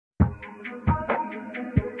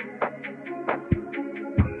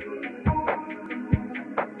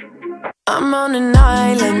I'm on an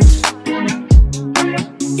island,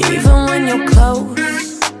 even when you're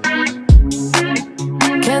close.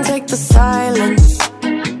 Can't take the silence,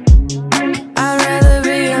 I'd rather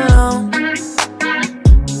be alone.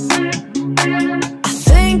 I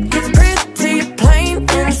think it's pretty plain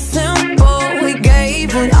and simple. We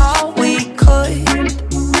gave it all we could.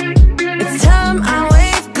 It's time I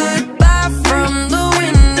wave goodbye from the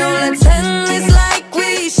window. Let's end this like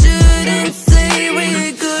we shouldn't say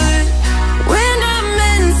we're good. We're not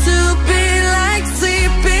meant to be like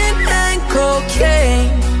sleeping and cocaine.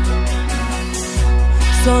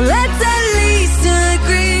 So let's at least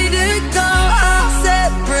agree to go our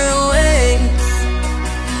separate ways.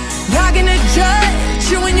 Not gonna judge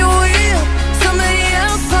you when you're with somebody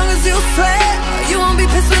else, long as you swear you won't be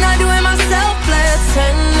pissed when I do it myself. Let's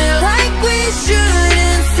end it like we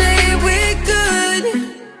shouldn't say we're good.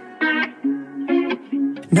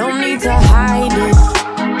 No need to hide it,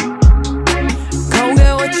 go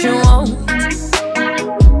get what you want.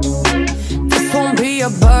 This won't be a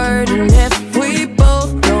burden if we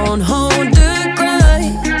both don't hold a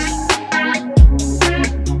grudge.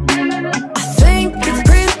 I think it's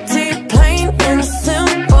pretty plain and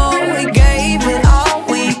simple. We gave it all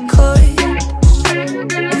we could.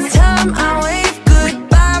 It's time I wave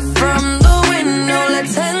goodbye from the window.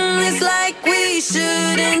 Let's end this like we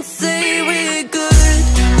shouldn't say we're good.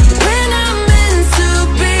 We're not meant to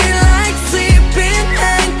be like sleeping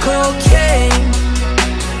and cocaine.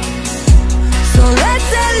 So let's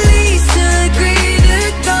at least agree to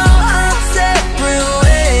go our separate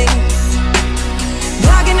ways.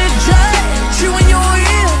 Not gonna judge you when you're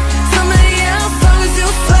with somebody else, long as you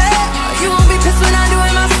swear you won't be pissed when I do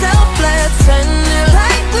it myself. Let's end it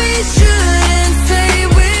like we shouldn't say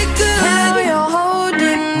we're good. Now you're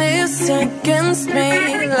holding this against me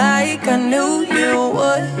like I knew you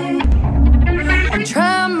would. I'm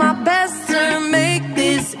trying my best to make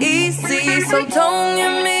this easy, so don't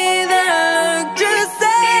give me